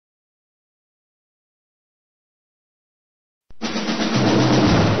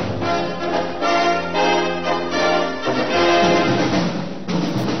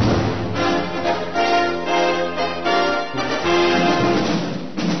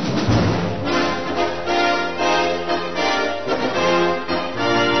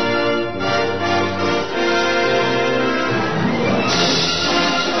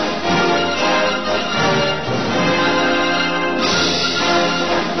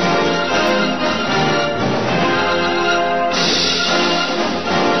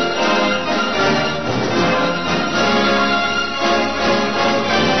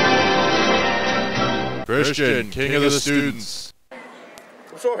Christian, king of the students.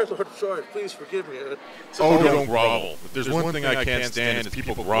 I'm sorry, Lord, I'm sorry. Please forgive me. Don't grovel. If there's one thing I can't stand, it's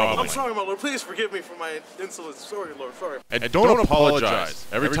people groveling. I'm sorry, my Lord. Please forgive me for my insolence. Sorry, Lord. Sorry. And don't apologize.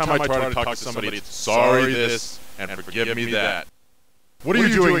 Every time I try to talk to somebody, it's sorry this and forgive me that. What are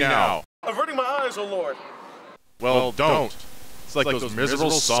you doing now? Averting my eyes, O Lord. Well, don't. It's like those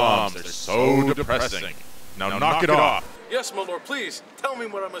miserable psalms. They're so depressing. Now knock it off. Yes, my Lord. Please, tell me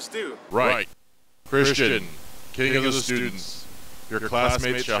what I must do. Right. Christian, king of the students, your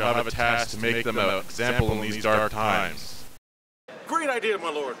classmates shall have a task to make them an example in these dark times. Great idea, my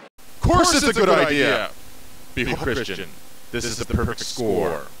Lord. Of course it's a good idea. Behold, Christian, this is the perfect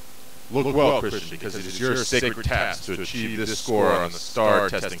score. Look well, Christian, because it is your sacred task to achieve this score on the STAR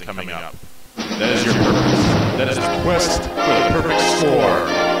testing coming up. That is your purpose. That is the quest for the perfect score.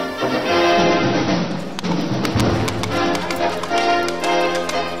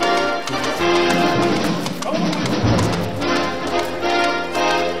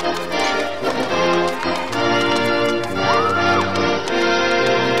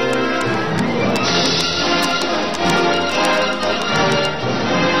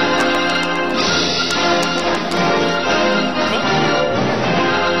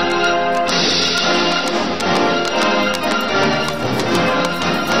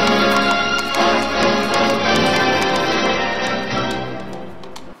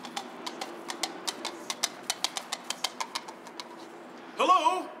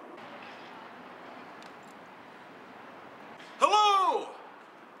 Hello? Hello?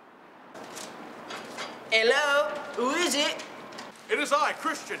 Hello? Who is it? It is I,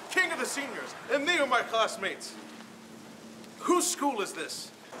 Christian, king of the seniors, and they are my classmates. Whose school is this?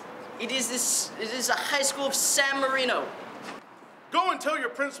 It is a high school of San Marino. Go and tell your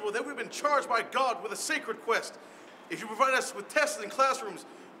principal that we've been charged by God with a sacred quest. If you provide us with tests and classrooms,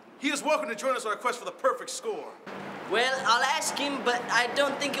 he is welcome to join us on our quest for the perfect score. Well, I'll ask him, but I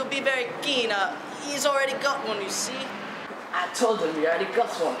don't think he'll be very keen. He's already got one, you see. I told him he already got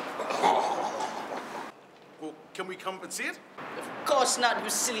one. Well, can we come and see it? Of course not, you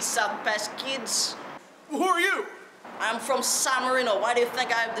silly South Pass kids. Who are you? I'm from San Marino. Why do you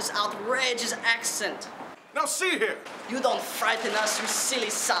think I have this outrageous accent? Now see here. You don't frighten us, you silly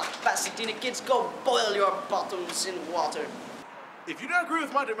South Pasadena kids. Go boil your bottoms in water. If you don't agree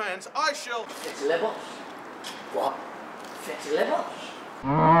with my demands, I shall... Faites les boches. What? Faites les boches.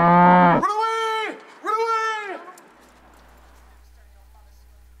 Run away! Run away!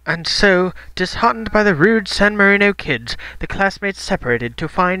 And so, disheartened by the rude San Marino kids, the classmates separated to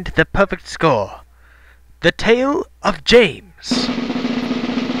find the perfect score. The Tale of James.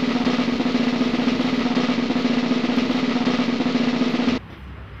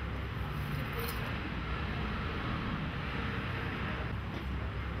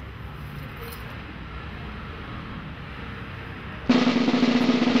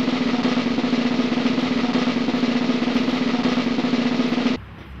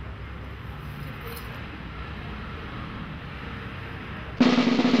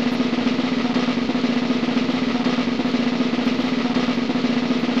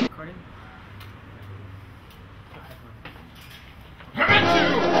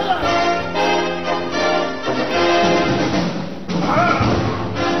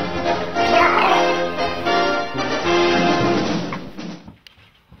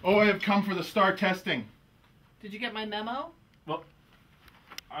 Oh, I have come for the STAR testing. Did you get my memo? Well,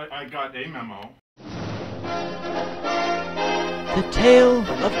 I got a memo. The Tale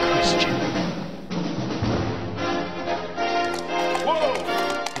of Christian. Whoa!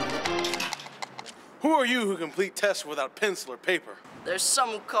 Who are you who complete tests without pencil or paper? There's some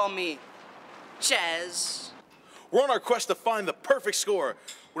who call me Chaz. We're on our quest to find the perfect score.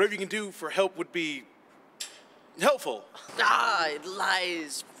 Whatever you can do for help would be helpful. It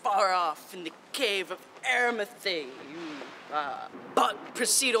lies far off in the cave of Arimathea. But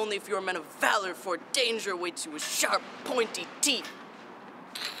proceed only if you are men of valor, for danger awaits you with sharp, pointy teeth.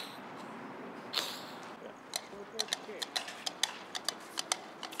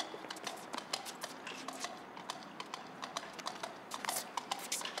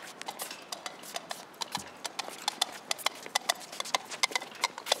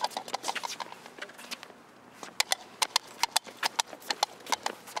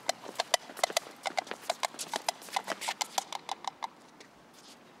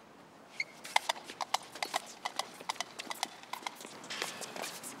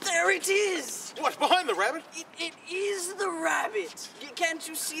 There it is! What, behind the rabbit? It is the rabbit! Can't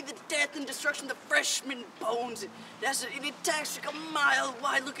you see the death and destruction of the freshman bones? It attacks like a mile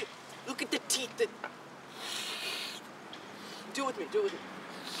wide. Look at the teeth. Do it with me, do it with me.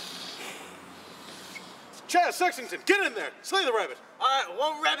 Chaz Sexington, get in there. Slay the rabbit. All right,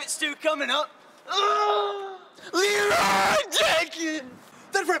 one rabbit stew coming up. Leroy Jenkins!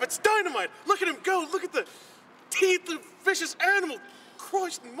 That rabbit's dynamite. Look at him go. Look at the teeth of vicious animal.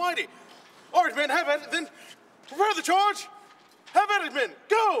 Christ almighty. All right, men, have at it then. Prepare the charge. Have at it, men.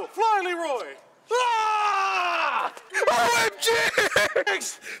 Go. Fly, Leroy. Ah! OMG!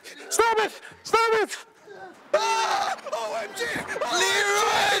 Stop it. Stop it. Ah! OMG!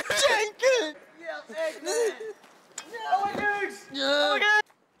 Leroy Jenkins!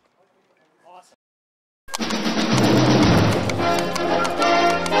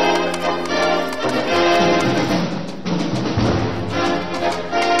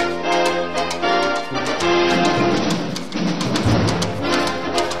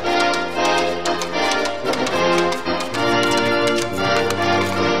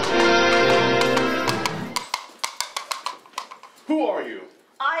 Who are you?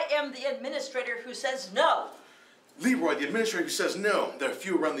 I am the administrator who says no. Leroy, the administrator who says no. There are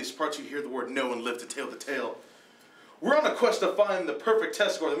few around these parts who hear the word no and live to tell the tale. We're on a quest to find the perfect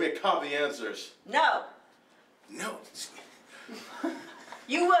test score that may copy the answers. No. No.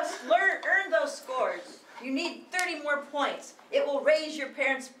 You must earn those scores. You need 30 more points. It will raise your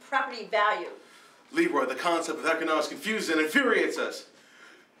parents' property value. Leroy, the concept of economics confuses and infuriates us.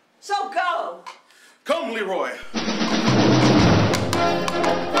 So go. Come, Leroy.